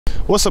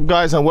What's up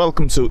guys, and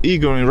welcome to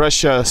Igor in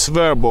Russia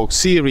Sverbox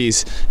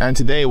series, and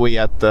today we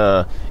at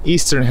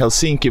eastern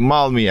Helsinki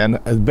Malmi and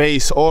at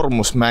base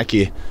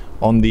Ormusmäki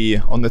on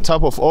the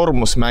top of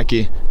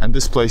Ormusmäki, and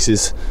this place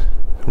is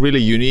really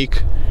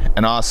unique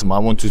and awesome. I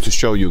wanted to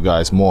show you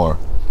guys more.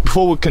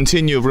 Before we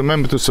continue,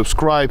 remember to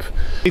subscribe.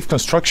 The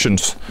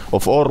constructions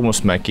of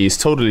Ormusmäki is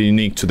totally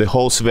unique to the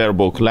whole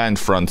Sverbox land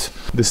front.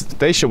 The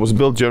station was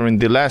built during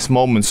the last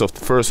moments of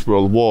the First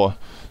World War,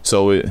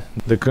 so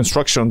the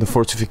construction of the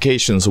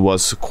fortifications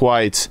was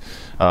quite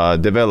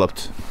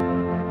developed.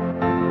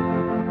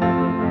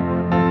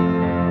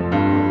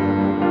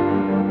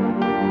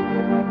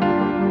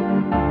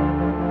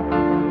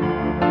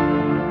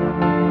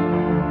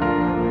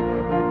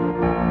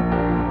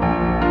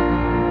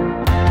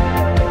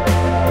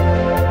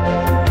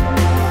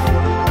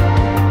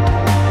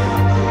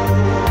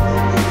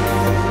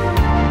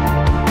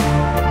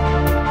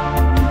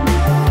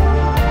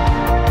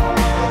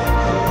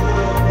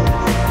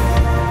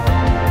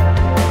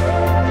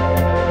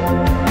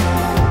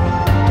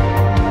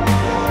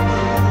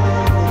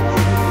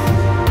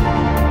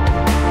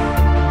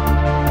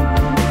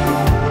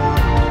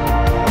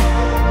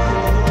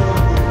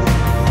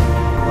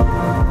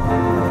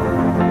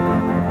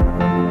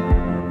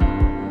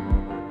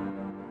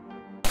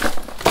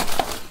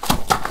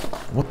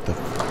 What the?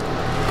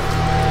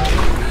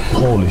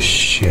 Holy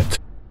shit.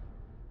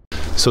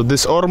 So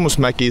this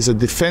Ormusmäki is a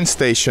defense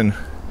station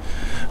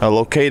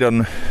located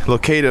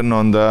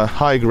on the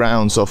high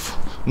grounds of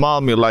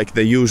Malmi, like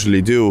they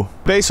usually do.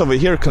 Base over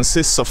here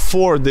consists of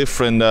 4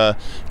 different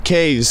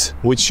caves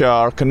which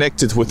are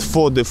connected with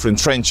 4 different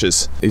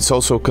trenches. It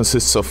also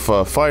consists of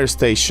fire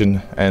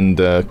station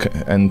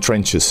and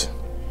trenches.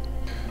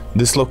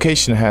 This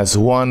location has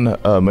 1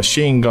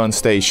 machine gun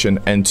station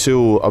and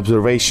 2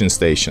 observation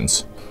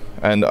stations.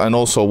 And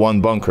also 1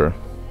 bunker,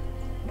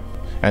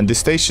 and the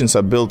stations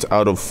are built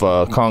out of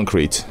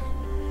concrete.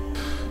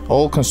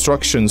 All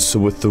constructions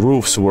with the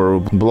roofs were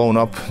blown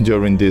up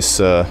during the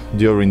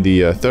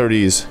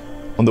 30s.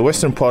 On the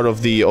western part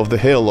of the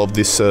hill of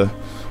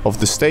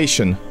the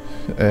station,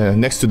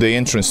 next to the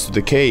entrance to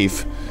the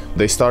cave,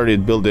 they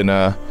started building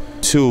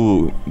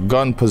 2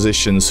 gun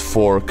positions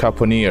for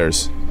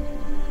caponniers,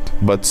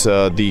 but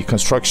the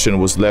construction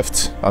was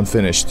left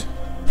unfinished.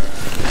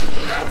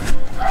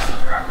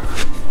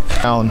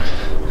 Down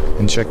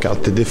and check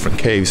out the different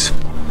caves.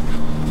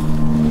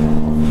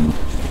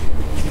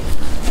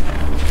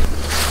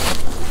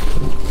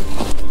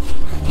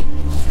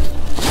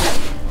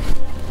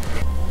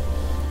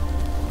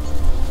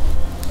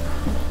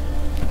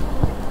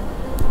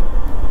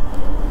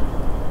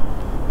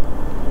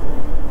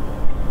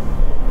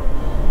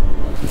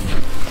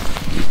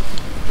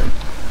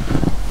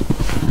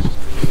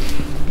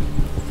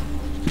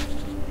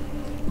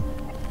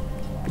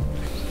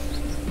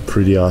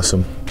 Pretty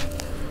awesome.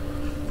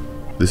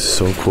 This is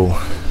so cool.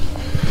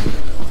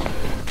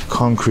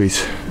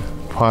 Concrete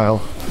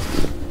pile.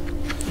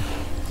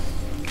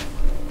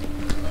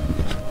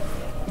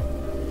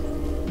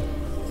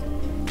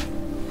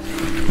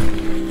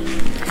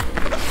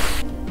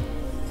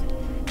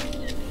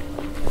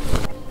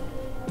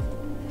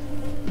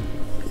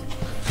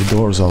 The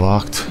doors are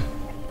locked.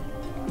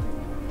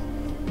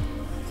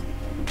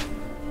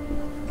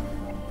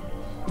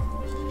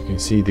 You can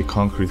see the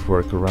concrete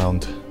work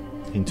around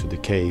into the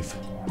cave.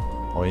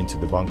 Or into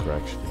the bunker,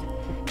 actually.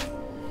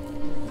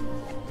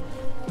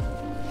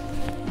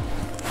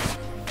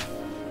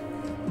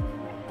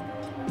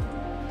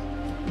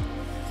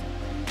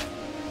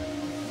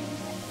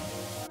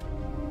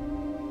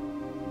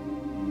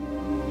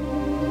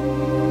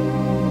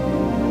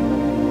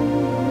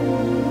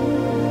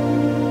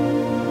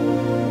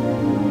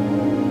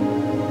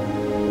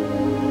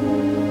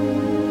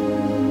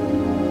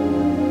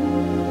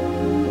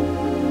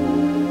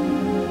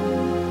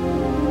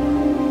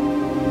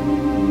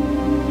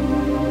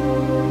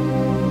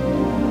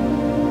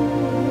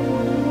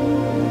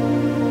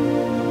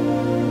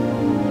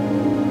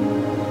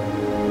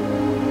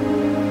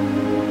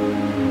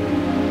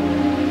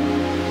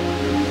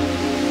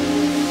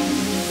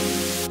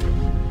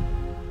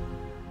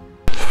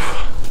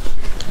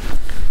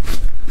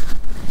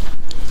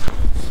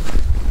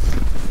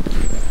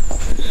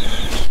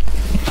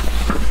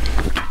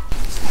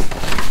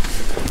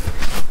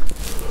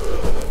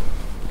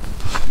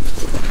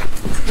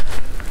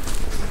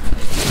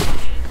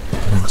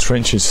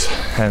 Trenches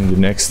and the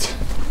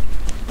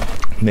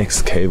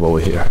next cave over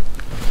here.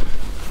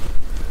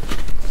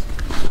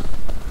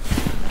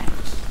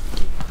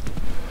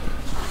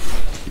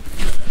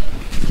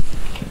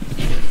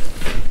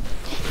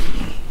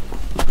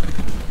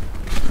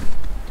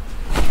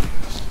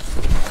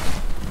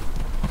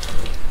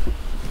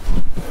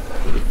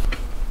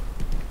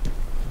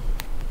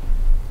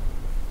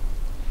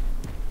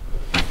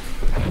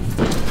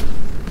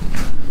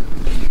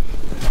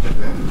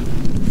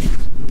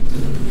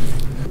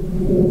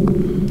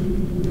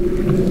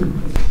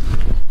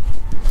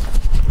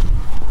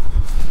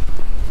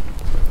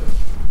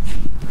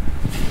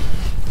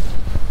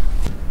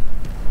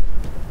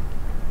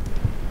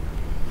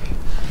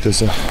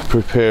 There's a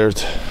prepared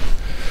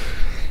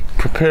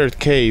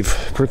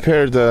cave,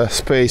 prepared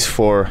space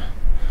for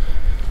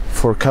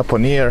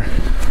caponier.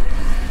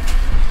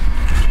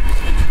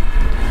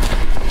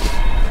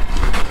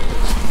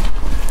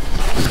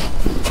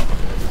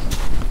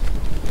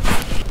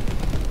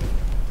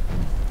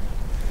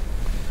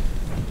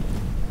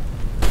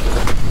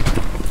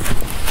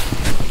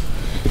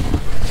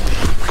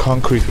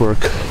 Concrete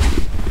work.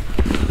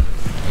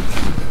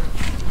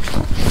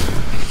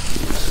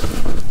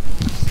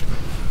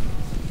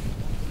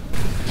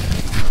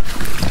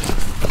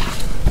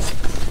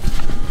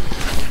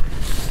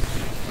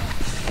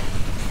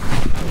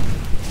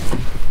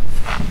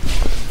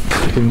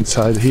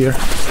 Inside here,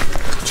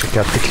 check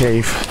out the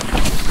cave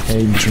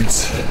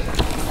entrance.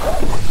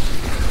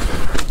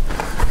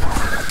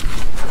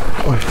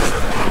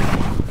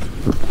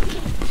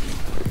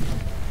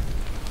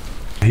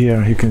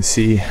 Here you can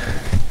see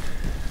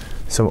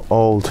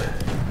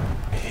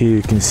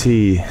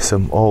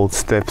some old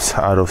steps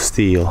out of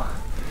steel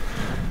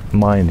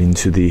mined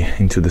into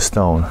the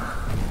stone.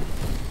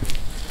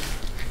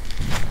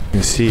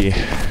 You see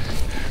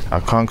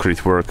a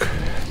concrete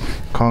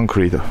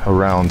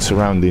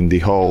surrounding the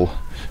hole,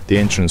 the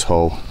entrance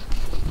hole.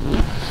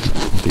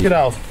 Get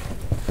out.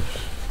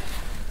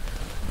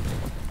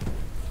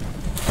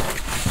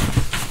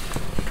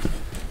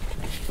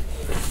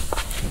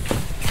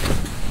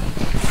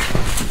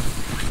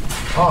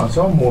 Se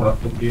on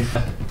murrattukin.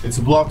 It's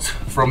blocked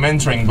from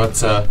entering, but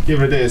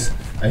here it is.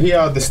 And here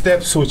are the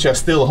steps which are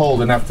still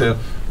holding after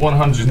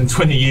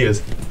 120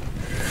 years.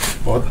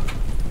 What?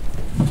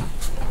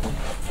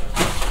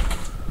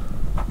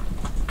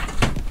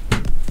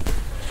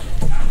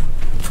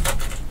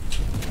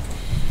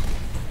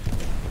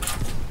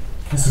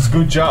 This is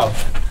good job.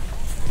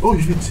 Oh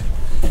shit.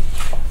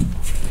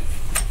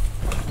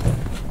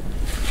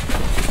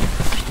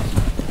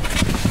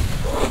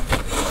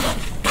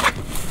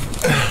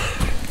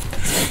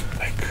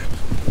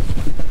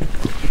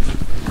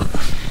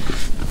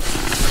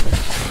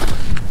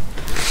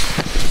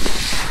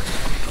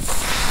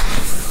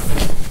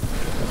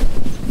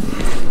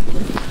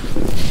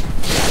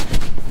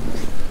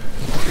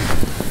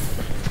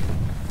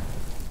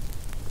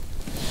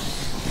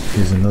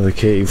 Here's another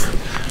cave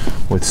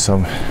with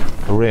some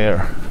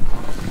rare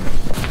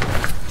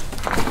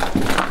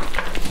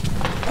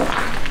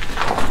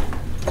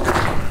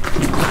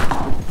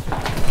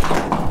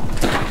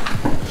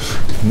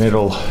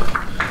metal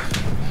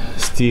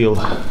steel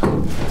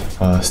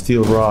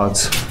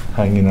rods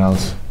hanging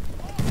out,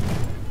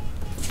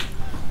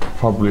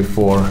 probably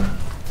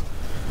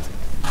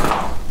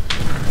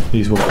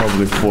these were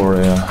probably for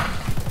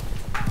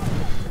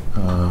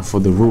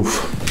the roof,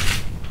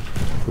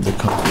 for the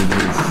concrete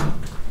roof.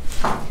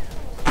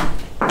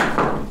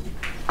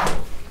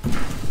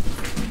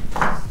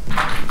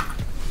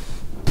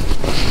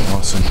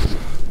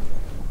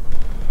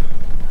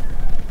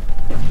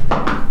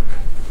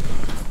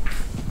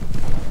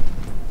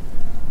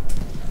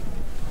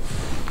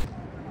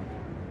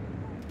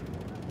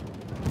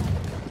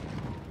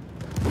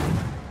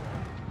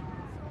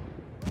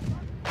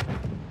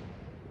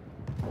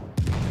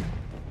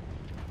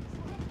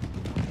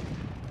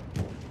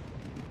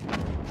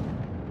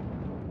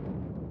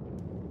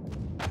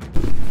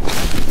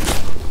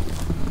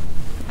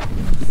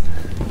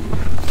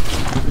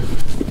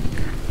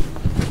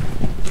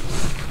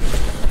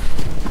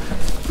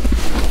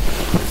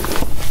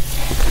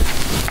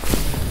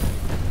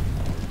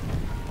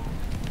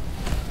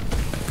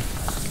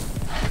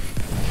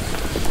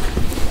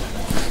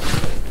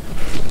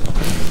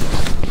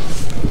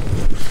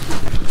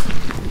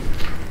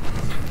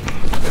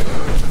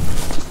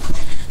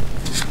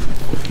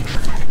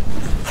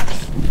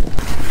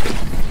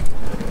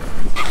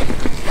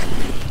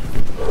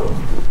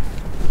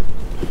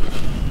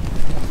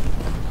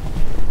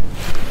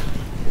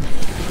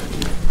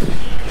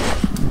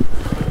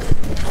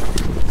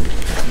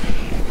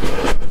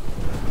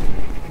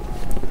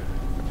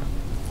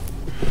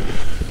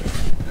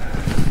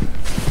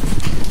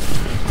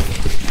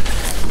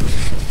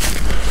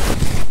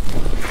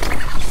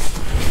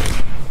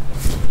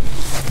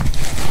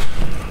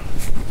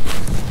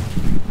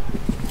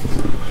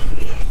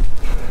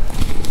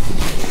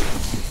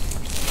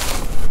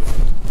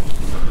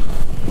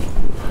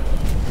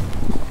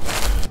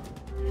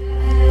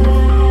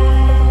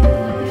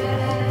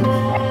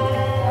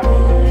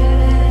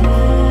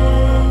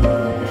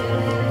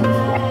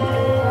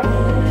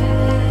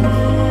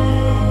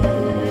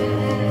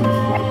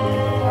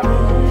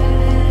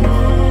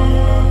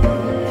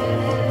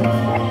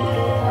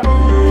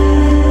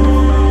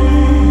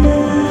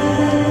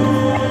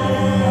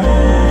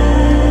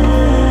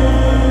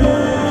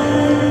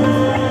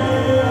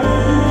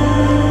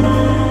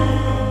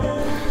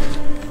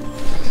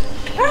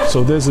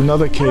 So there's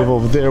another cave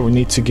over there. We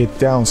need to get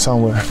down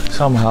somewhere,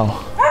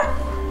 somehow.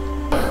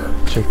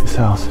 Check this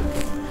out.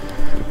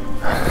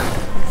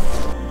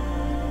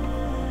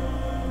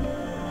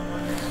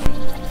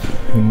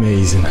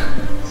 Amazing.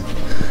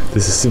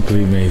 This is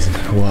simply amazing.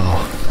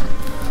 Wow.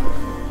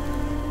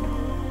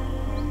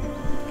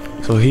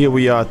 So here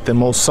we are at the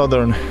most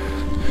southern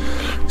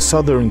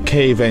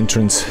cave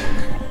entrance,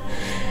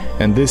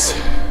 and this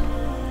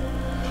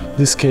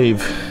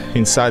cave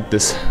inside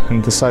this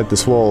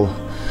wall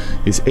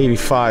is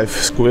 85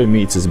 square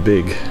meters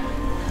big,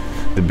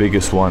 the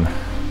biggest one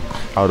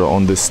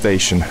on this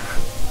station.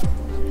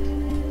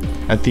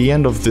 At the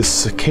end of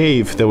this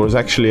cave there was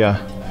actually a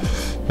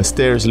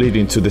stairs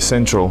leading to the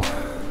central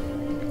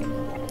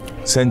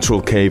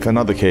cave,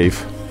 another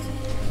cave.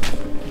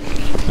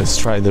 Let's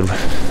try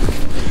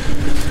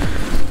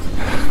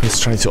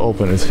to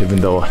open it,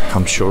 even though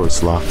I'm sure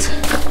it's locked.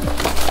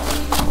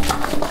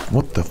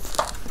 What the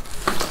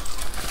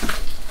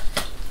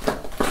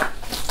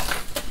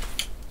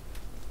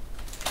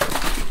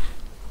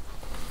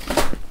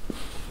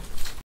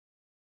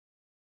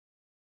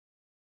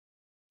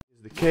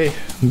the cave,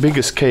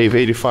 biggest cave,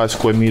 85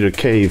 square meter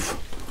cave.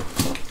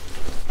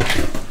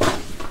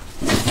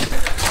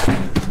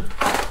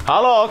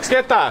 Hello, onks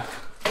ketään?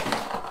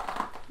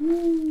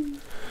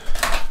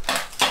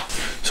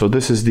 So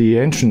this is the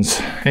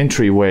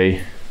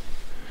entryway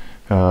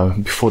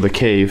before the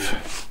cave.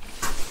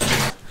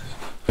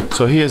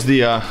 So here's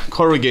the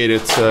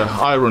corrugated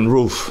iron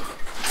roof.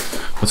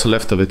 What's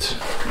left of it?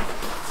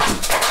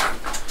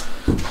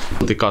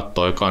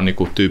 Katto, joka on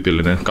niinku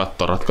tyypillinen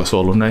kattoratkaisu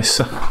ollut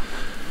näissä.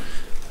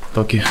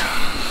 Toki.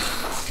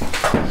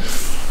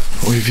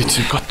 Oi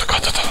vitsi, katso.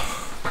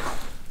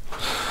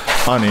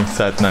 Niin,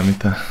 sä et näe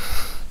mitään.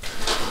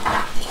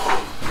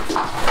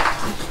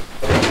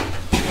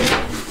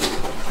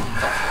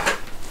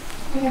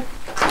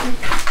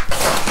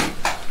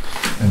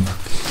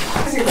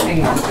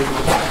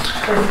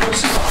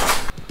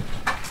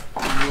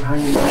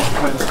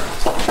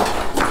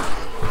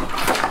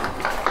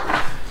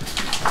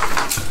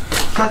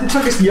 Lähtit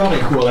oikeesti Jani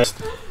kuolee?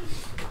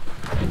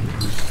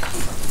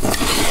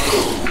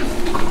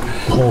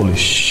 Holy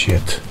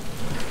shit.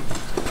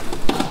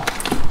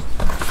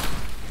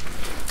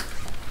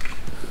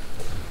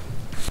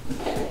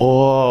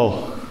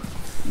 Oh.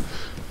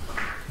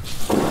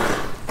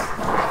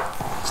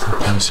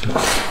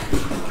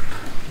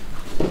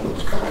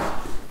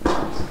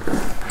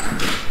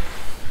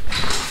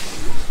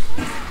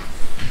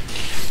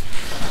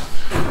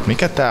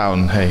 Mikä tää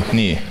on? Hei,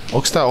 niin.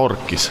 Onks tää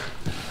orkkis?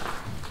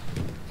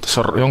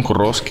 Tässä on jonkun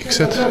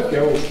roskikset.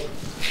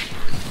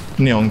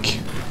 Niin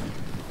onkin.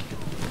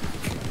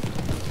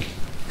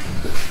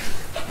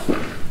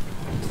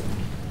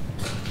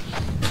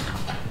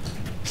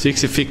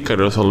 Siksi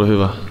fikkari olisi ollut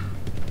hyvä.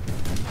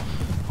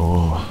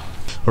 Oh.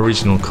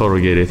 Original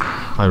corrugated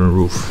iron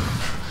roof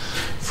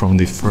from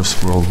the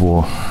First World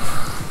War.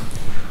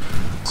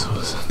 So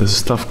there's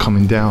stuff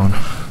coming down.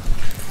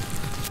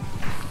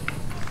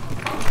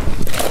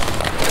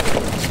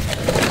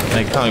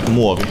 Eikö tää on joku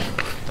muovi?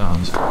 Tää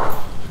on se.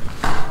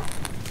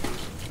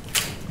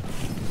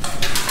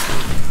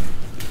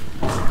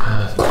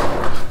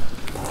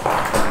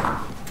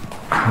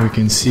 We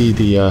can see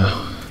the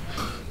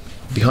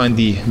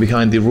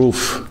behind the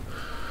roof,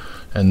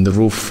 and the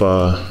roof,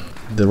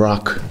 the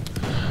rock,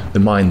 the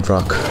mined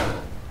rock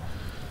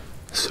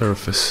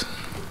surface,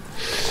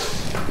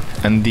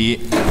 and the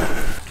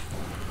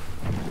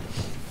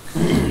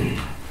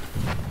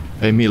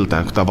ei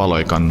miltään, kun tää valo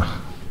ei kanna.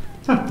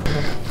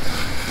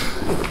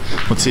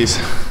 Mut siis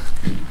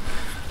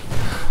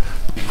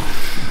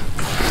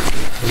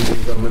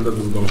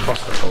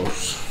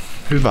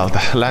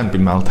hyvältä,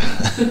 lämpimältä.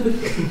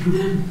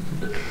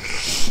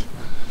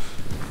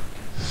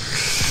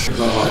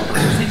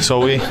 So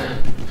we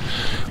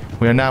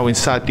are now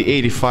inside the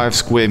 85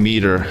 square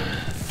meter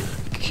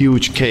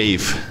huge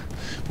cave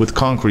with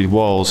concrete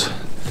walls.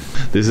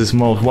 This is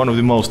one of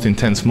the most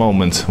intense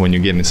moments when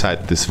you get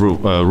inside this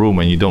room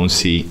and you don't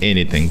see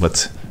anything,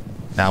 but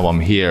now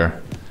I'm here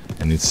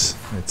and it's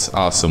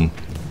awesome.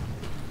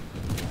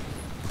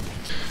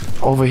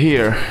 Over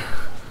here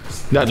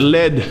that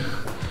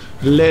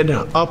led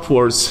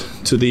upwards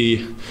to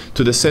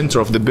the center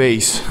of the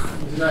base,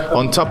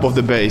 on top of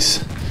the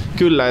base.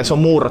 Kyllä, ja se on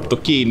muurattu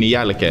kiinni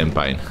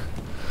jälkeenpäin.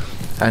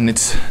 And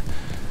it's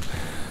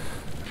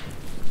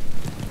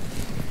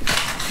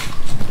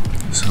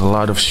a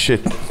lot of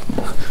shit,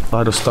 a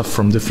lot of stuff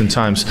from different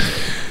times.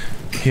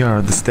 Here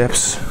are the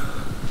steps.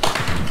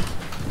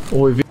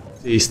 Oi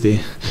siistiä.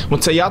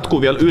 Mut se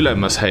jatkuu vielä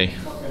ylemmäs, hei.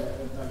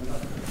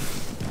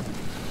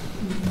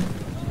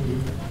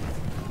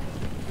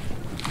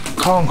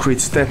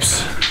 Concrete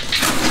steps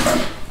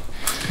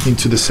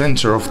into the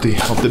center of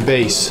the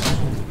base.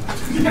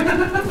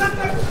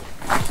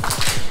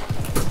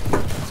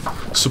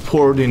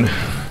 Supporting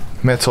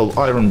metal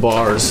iron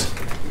bars.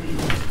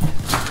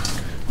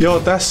 Joo,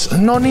 tässä.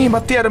 No niin,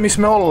 mä tiedän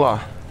missä me ollaan.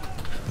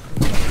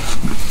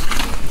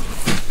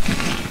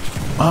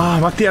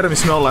 Mä tiedän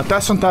missä me ollaan.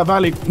 Tässä on tää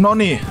väli. No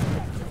niin.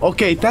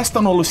 Okei, tästä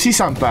on ollut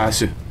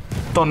sisäänpääsy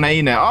tonne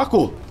ineen.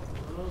 Aku!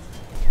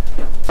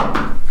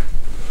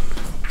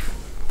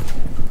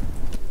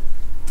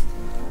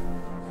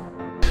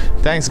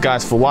 Thanks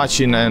guys for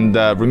watching, and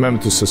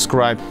remember to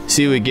subscribe.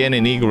 See you again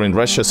in Igor in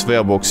Russia's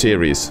Wehrbox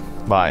series.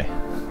 Bye.